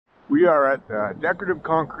We are at the Decorative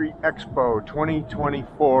Concrete Expo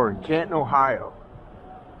 2024 in Canton, Ohio.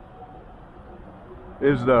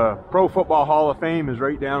 Is the Pro Football Hall of Fame is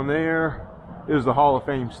right down there. Is the Hall of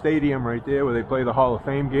Fame Stadium right there where they play the Hall of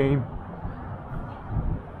Fame game.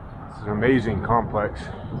 It's an amazing complex.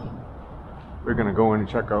 We're gonna go in and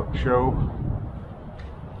check out the show.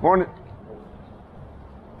 Morning.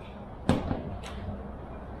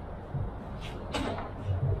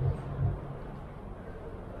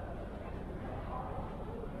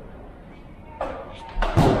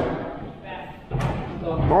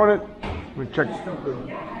 Morning. We check.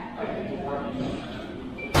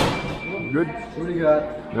 Good. What do you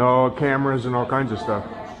got? No, cameras and all kinds of stuff.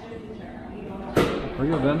 Are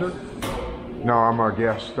you a vendor? No, I'm a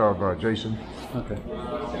guest of Jason. Okay.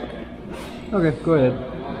 Okay, go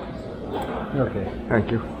ahead. You're okay.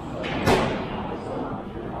 Thank you.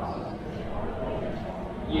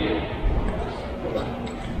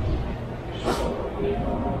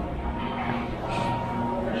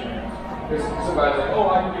 Somebody's like, oh,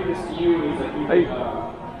 I can do this to you. And he's like, you hey.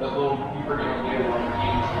 The little deeper down there.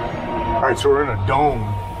 All right, so we're in a dome,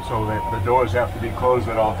 so that the doors have to be closed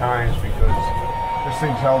at all times because this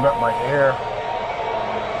thing's held up by air.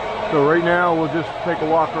 So right now we'll just take a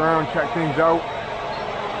walk around, check things out,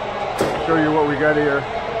 show you what we got here.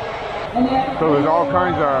 So there's all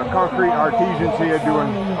kinds of concrete artisans here doing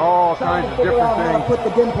all kinds of different things. Put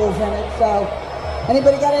the dimples in it. So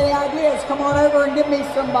anybody got any ideas? Come on over and give me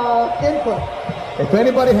some input. If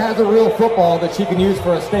anybody has a real football that she can use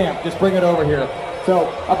for a stamp, just bring it over here. So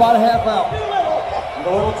about a half out. Too little.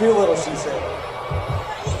 A little too little, she said.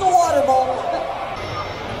 Use the water bottle.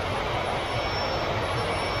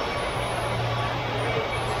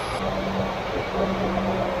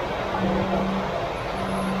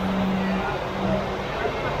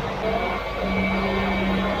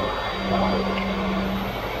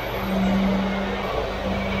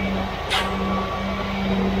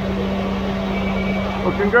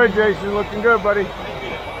 Looking good, Jason. Looking good, buddy.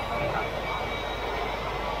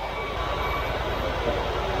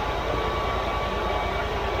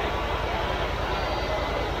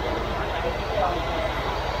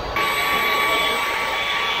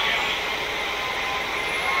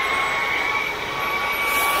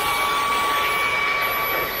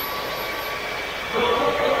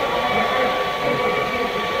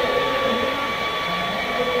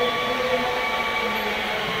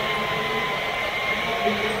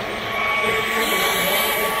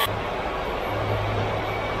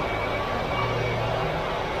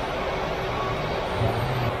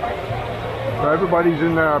 So everybody's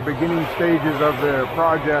in the beginning stages of their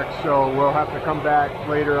project, so we'll have to come back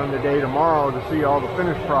later on the day tomorrow to see all the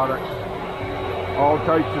finished products. All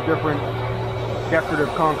types of different decorative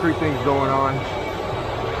concrete things going on.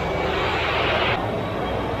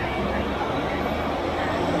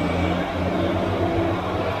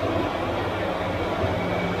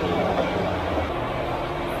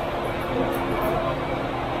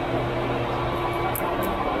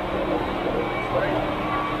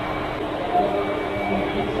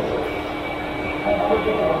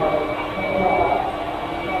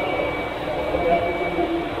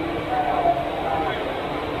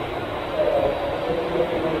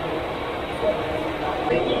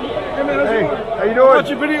 Hey, how you doing? I watch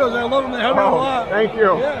your videos. I love them. They help me a lot. Thank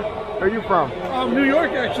you. Yeah. Where are you from? New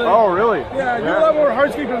York, actually. Oh, really? Yeah, I do a lot more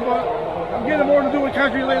hardscaping, but I'm getting more to do with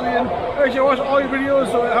concrete lately. And actually, I watch all your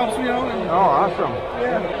videos, so it helps me out. And, Oh, awesome.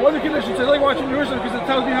 yeah. Weather conditions. I like watching yours because it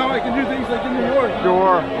tells me how I can do things like in New York.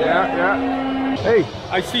 Sure. Yeah. Hey.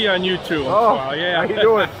 I see you on YouTube. Oh, yeah. how you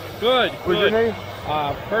doing? Good. What's your name?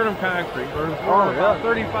 Burnham Concrete. We're Oh, about yeah.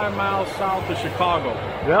 35 miles south of Chicago,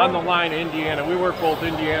 Yeah. on the line to Indiana. We work both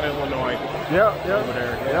Indiana and Illinois. Yeah. Over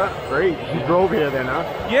there. Yeah. Great. You drove here then, huh?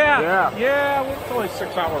 Yeah. It's only a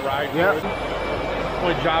 6-hour ride. Yeah. The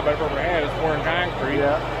only job I've ever had is pouring concrete.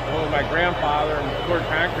 Yeah. With my grandfather and poured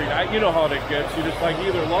concrete. You know how that gets. You just like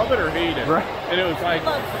either love it or hate it. Right. And it was like,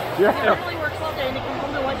 Yeah. It really works all day, and he comes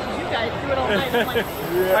home and watches you guys do it all night. I'm like,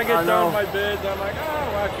 Yeah, I get know. done my bids. I'm like,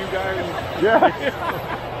 I'll watch you guys.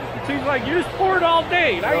 Yeah. She's like, you just poured all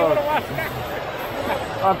day. Now you want to watch that?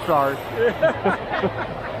 I'm sorry.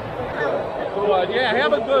 But yeah,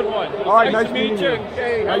 have a good one. All right, nice nice to meet meeting you. you.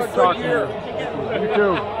 Hey, Nice have a good talking to year. you. You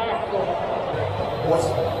too.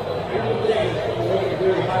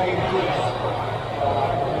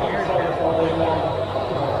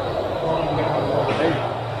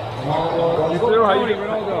 You too? How you doing?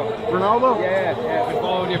 Ronaldo? Yeah, been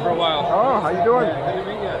following you for a while. Oh, how you doing? Good to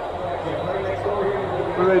meet you.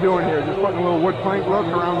 What are they doing here? Just putting a little wood plank look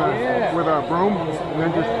around the, with a broom and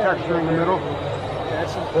then just texture in the middle? Yeah,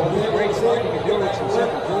 that's a great sign. You can do it with some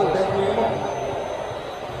simple tools.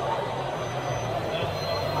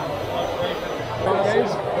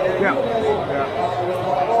 Yeah.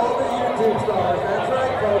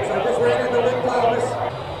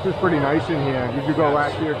 This is pretty nice in here. Did you go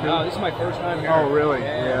last year too? No, this is my first time here. Oh, really?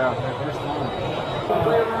 Yeah. My first time.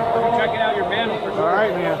 Checking out your panel for All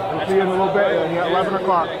right, man. We'll see you in a little bit. Yeah, 11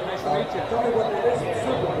 o'clock. Nice to meet you.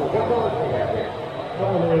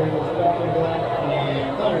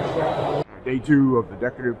 Day 2 of the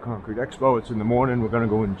Decorative Concrete Expo. It's in the morning. We're going to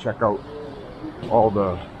go and check out all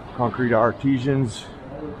the concrete artisans,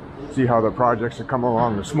 see how the projects are coming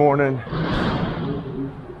along this morning,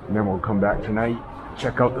 and then we'll come back tonight,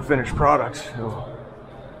 check out the finished products. So,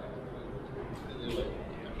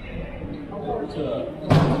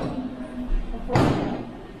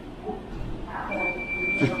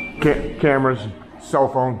 just cameras, cell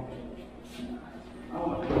phone.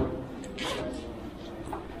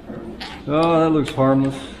 Oh, that looks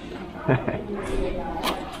harmless.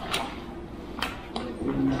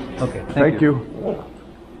 Okay, thank you.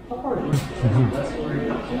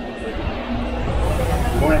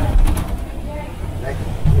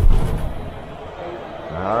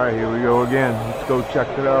 All right, here we go again. Let's go check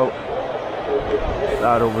it out.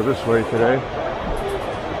 Start over this way today.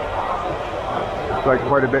 Looks like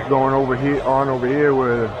quite a bit going over here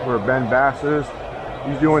where Ben Bass is.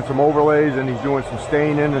 He's doing some overlays and he's doing some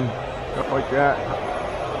staining and stuff like that.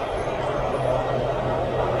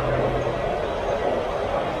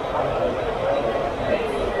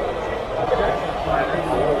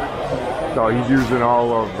 So he's using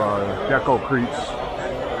all of Decocrete's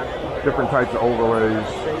different types of overlays.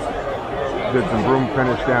 Did some broom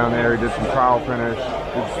finish down there, he did some trowel finish,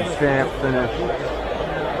 did some stamp finish.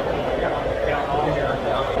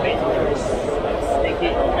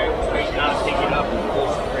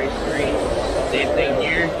 Same thing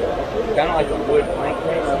here, kind of like a wood plank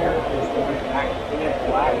finish here.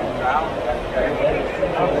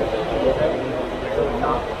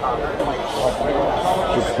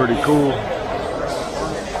 Looks pretty cool.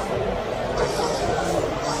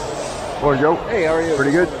 Morning, Joe. Hey, how are you?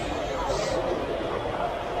 Pretty good.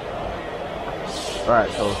 All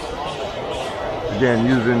right, so again,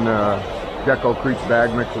 using Decocrete's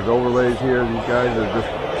bag mixers overlays here. These guys are just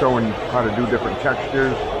showing how to do different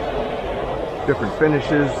textures, different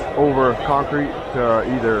finishes over concrete to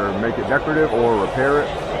either make it decorative or repair it.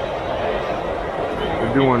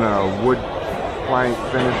 They're doing a wood plank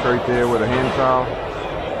finish right there with a hand trowel.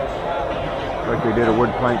 Like they did a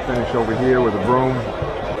wood plank finish over here with a broom.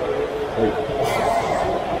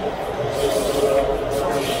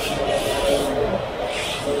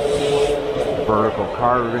 Vertical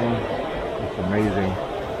carving, it's amazing.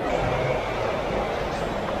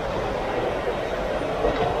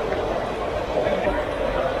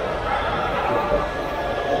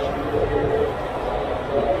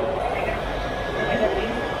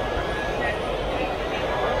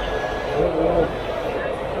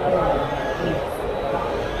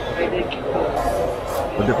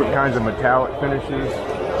 The different kinds of metallic finishes.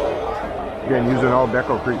 Again, using all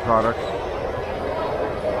Decocrete products.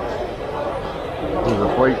 There's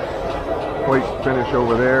a plate finish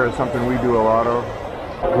over there. It's something we do a lot of.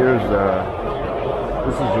 Here's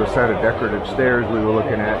this is a set of decorative stairs we were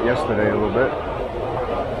looking at yesterday a little bit.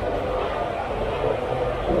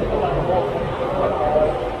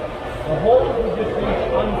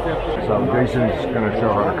 So Jason's going to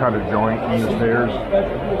show how to cut a joint in the stairs,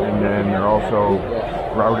 and then they're also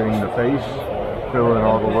routing the face, filling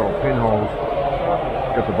all the little pinholes.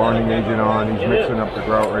 Got the bonding agent on, he's mixing up the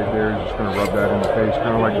grout right there, he's just going to rub that in the face,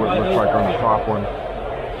 kind of like what it looks like on the top one.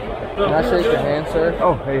 Can I shake your hand, sir?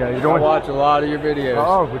 Oh, hey, how you doing? I watch a lot of your videos.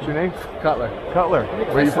 Oh, what's your name? Cutler. Cutler.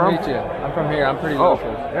 Where are you from? Nice to meet you. I'm from here, I'm pretty Oh,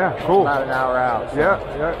 local. yeah, cool. About an hour out. So.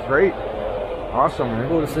 Yeah, great. Awesome, man.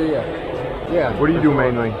 Cool to see you. Yeah. What do you do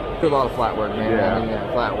mainly? Do a lot of flat work, man. Yeah. I mean,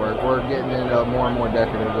 flat work. We're getting into more and more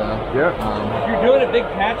decorative though. Yeah. If you're doing a big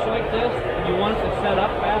patch like this, and you want it to set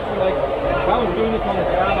up faster, like if I was doing this on the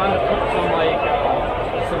job, I would put some like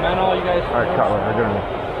cement all you guys. All right, Cutler, I'm gonna.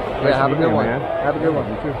 Yeah, have a good one. Man. Have a good one.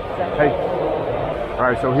 You too. Hey. All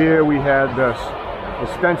right, so here we had the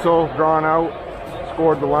stencil drawn out,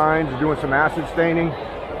 scored the lines, doing some acid staining,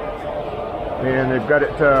 and they've got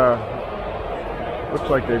it to. Looks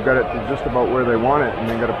like they've got it to just about where they want it, and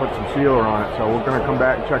they got to put some sealer on it. So we're going to come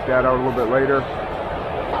back and check that out a little bit later.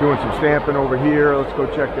 Doing some stamping over here. Let's go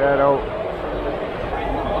check that out.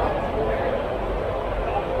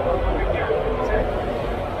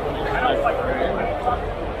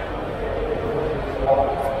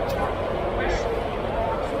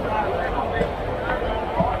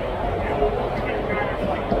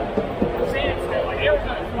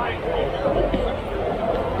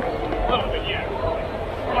 little bit, yeah.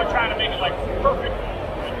 I'm not trying to make it like perfect.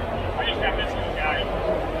 I just have this little guy.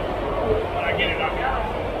 When I get it up here.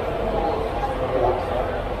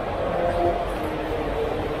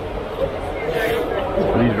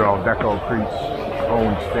 These are all EpoXy's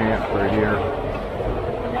own stamps right here.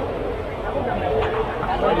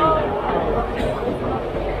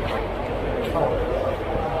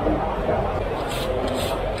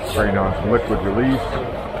 Spraying on some liquid release.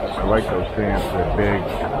 I like those stamps. They're big.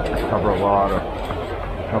 Cover a lot of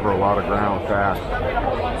ground fast.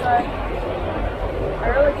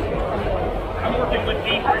 I'm working with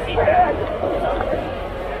deep. I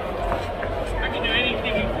can do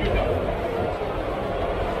anything you do.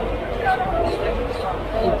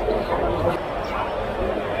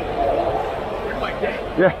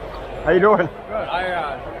 Yeah. How you doing? Good.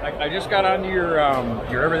 I just got onto your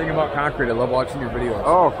everything about concrete. I love watching your videos.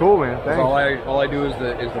 Oh, cool, man. Thanks. All I do is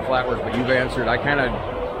the flat work, but you've answered. I kind of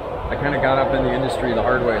got up in the industry the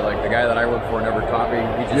hard way. Like the guy that I work for never taught me.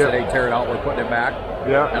 He just said, "Hey, tear it out. We're putting it back."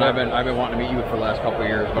 Yeah. And I've been wanting to meet you for the last couple of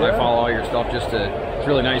years, but I follow all your stuff just to. It's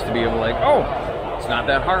really nice to be able to like, oh, it's not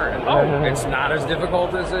that hard, and oh, it's not as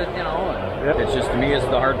difficult as it, you know. And it's just, to me, is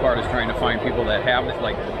the hard part is trying to find people that have it.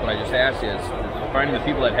 Like what I just asked you is finding the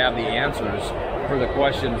people that have the answers for the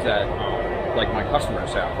questions that like my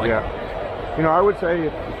customers have. Like, you know, I would say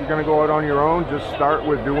if you're going to go out on your own, just start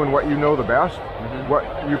with doing what you know the best, what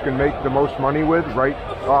you can make the most money with right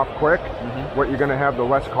off quick, what you're going to have the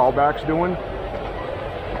less callbacks doing,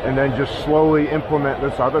 and then just slowly implement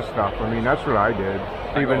this other stuff. I mean, that's what I did.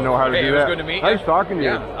 I didn't even know how to do it that. Was good to meet you. Nice talking to you.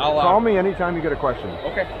 I'll, call me anytime you get a question.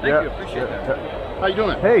 Okay, thank you. Appreciate that. How you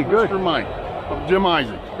doing? Hey, good. Mr. Mike. Jim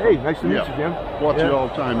Isaac. Hey, nice to meet you, Jim. Watch you all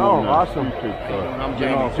the time on awesome. YouTube. I'm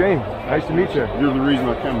James. James, nice to meet you. You're the reason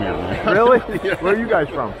I come here, man. Really? Where are you guys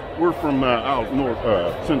from? We're from out north,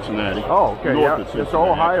 Cincinnati. Oh, okay. North of It's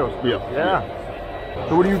Ohio. Yeah.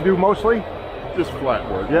 So what do you do mostly? Just flat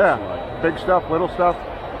work. Yeah. Big stuff, little stuff?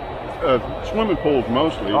 Swimming pools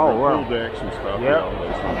mostly. Oh, wow. Pool decks and stuff. Yeah.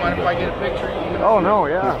 Mind if I get a picture? Oh, no,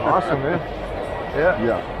 yeah. Awesome, man. Yeah.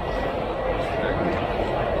 Yeah.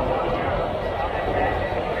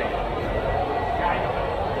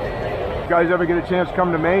 Guys ever get a chance to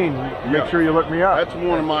come to Maine, make sure you look me up. That's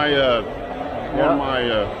one of my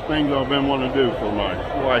things I've been wanting to do for my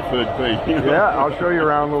wifehood thing. Yeah, I'll show you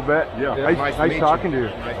around a little bit. Yeah. Nice talking to you.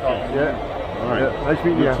 Nice talking to you. Yeah. All right. Yeah. Nice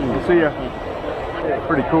meeting you. See ya. It's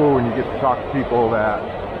pretty cool when you get to talk to people that,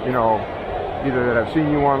 you know, either that have seen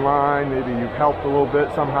you online, maybe you've helped a little bit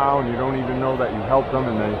somehow and you don't even know that you helped them,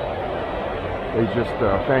 and they just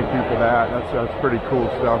thank you for that. That's pretty cool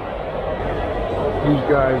stuff. These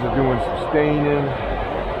guys are doing some staining.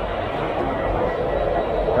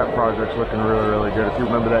 That project's looking really, really good. If you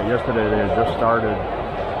remember that yesterday, they had just started.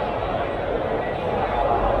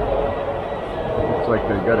 Looks like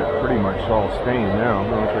they got it pretty much all stained now. I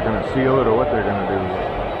don't know if they're going to seal it or what they're going to do.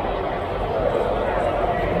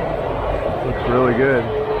 Looks really good.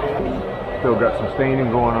 Still got some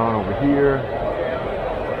staining going on over here.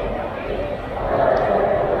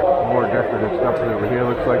 More decorative stuff over here.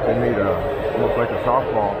 Looks like they made almost like a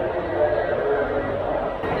softball.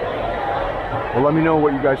 Well, let me know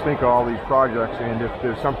what you guys think of all these projects, and if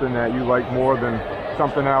there's something that you like more than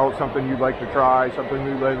something else, something you'd like to try, something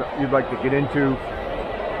you'd like to get into.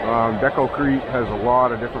 EPOXY has a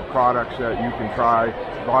lot of different products that you can try,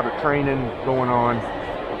 a lot of training going on,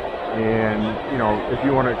 and you know, if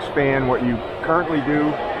you want to expand what you currently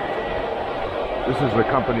do, this is the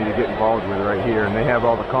company to get involved with right here, and they have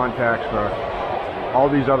all the contacts for all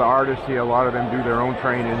these other artists here. A lot of them do their own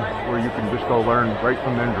training where you can just go learn right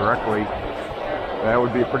from them directly. That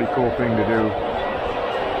would be a pretty cool thing to do.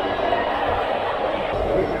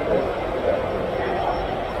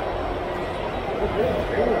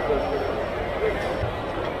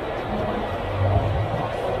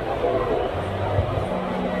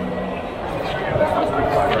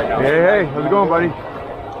 Hey, how's it going, buddy?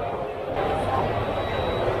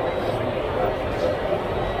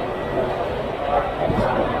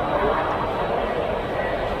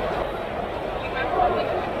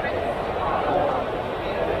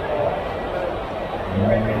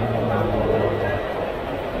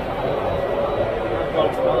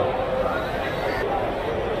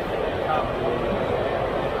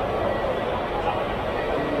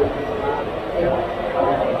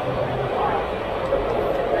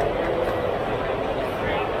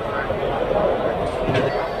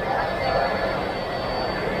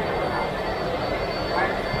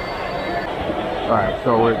 Alright,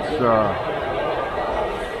 so it's about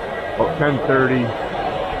 10:30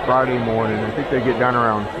 Friday morning. I think they get done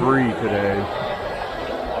around 3 today.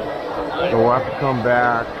 So we'll have to come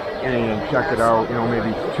back and check it out, you know,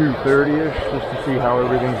 maybe 2:30ish, just to see how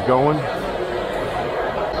everything's going.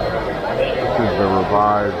 This is the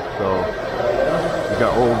Revive, so you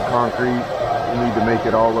got old concrete, you need to make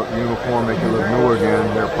it all look uniform, make it look new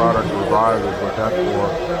again. Their product Revive is what that's for.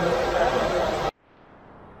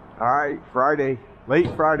 Alright, Friday,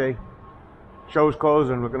 late Friday, show's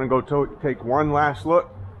closing. We're gonna go take one last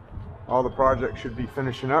look. All the projects should be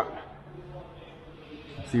finishing up.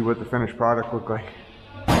 See what the finished product look like.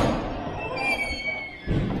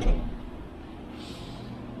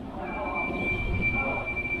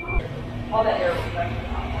 All that air.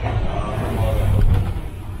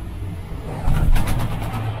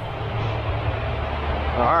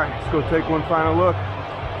 Alright, let's go take one final look.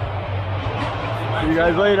 See you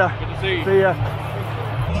guys later. Good to see you. See ya.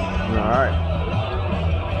 Alright.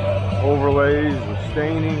 Overlays, the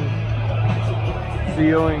staining,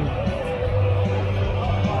 sealing.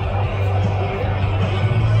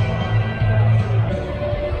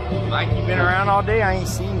 Mike, you been around all day? I ain't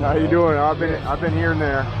seen you. How you doing? I've been here and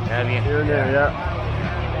there. Have you? Here and there, yeah.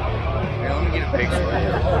 Here, let me get a picture.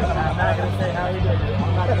 I'm not going to say how you doing.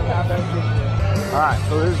 I'm not going to have that picture. Alright,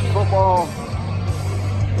 so this is football.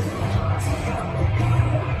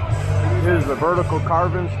 Here's the vertical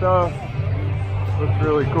carving stuff. Looks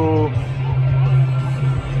really cool.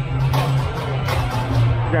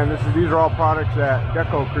 Again, these are all products that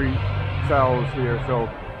Decocrete sells here, so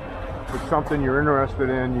if it's something you're interested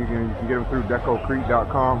in, you can get them through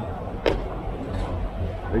decocrete.com.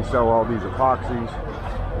 They sell all these epoxies.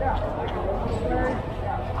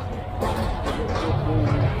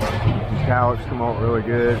 These metallics come out really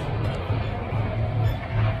good.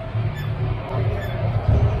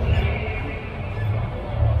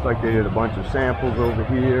 Looks like they did a bunch of samples over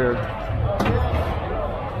here.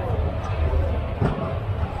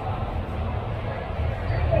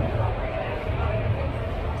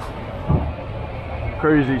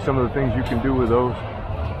 Crazy some of the things you can do with those.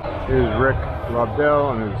 Here's Rick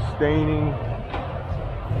Lobdell and his staining.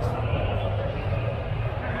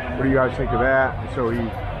 What do you guys think of that? So he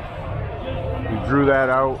drew that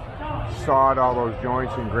out, sawed all those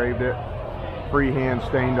joints, engraved it, freehand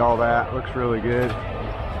stained all that. Looks really good.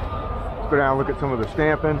 Let's go down and look at some of the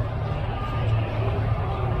stamping.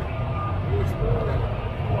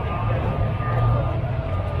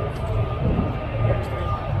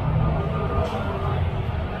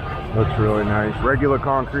 Looks really nice. Regular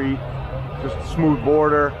concrete, just a smooth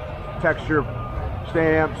border, texture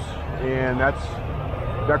stamps, and that's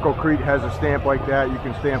Decocrete has a stamp like that. You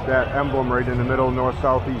can stamp that emblem right in the middle, north,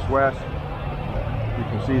 south, east, west. You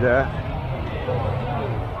can see that.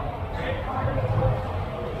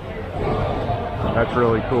 That's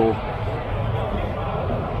really cool.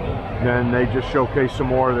 Then they just showcase some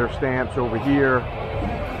more of their stamps over here.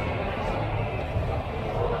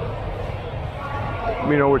 Let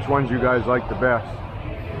me know which ones you guys like the best.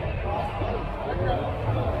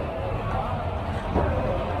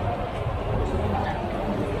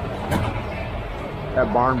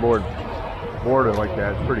 That barn board border like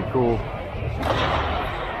that, it's pretty cool.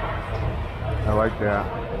 I like that.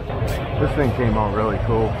 This thing came out really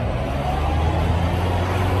cool.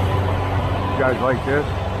 You guys like this?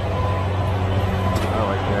 I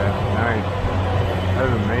like that. Nice. That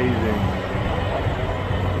is amazing.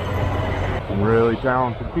 Some really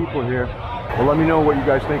talented people here. Well, let me know what you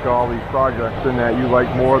guys think of all these projects and that you like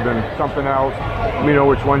more than something else. Let me know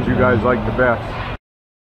which ones you guys like the best.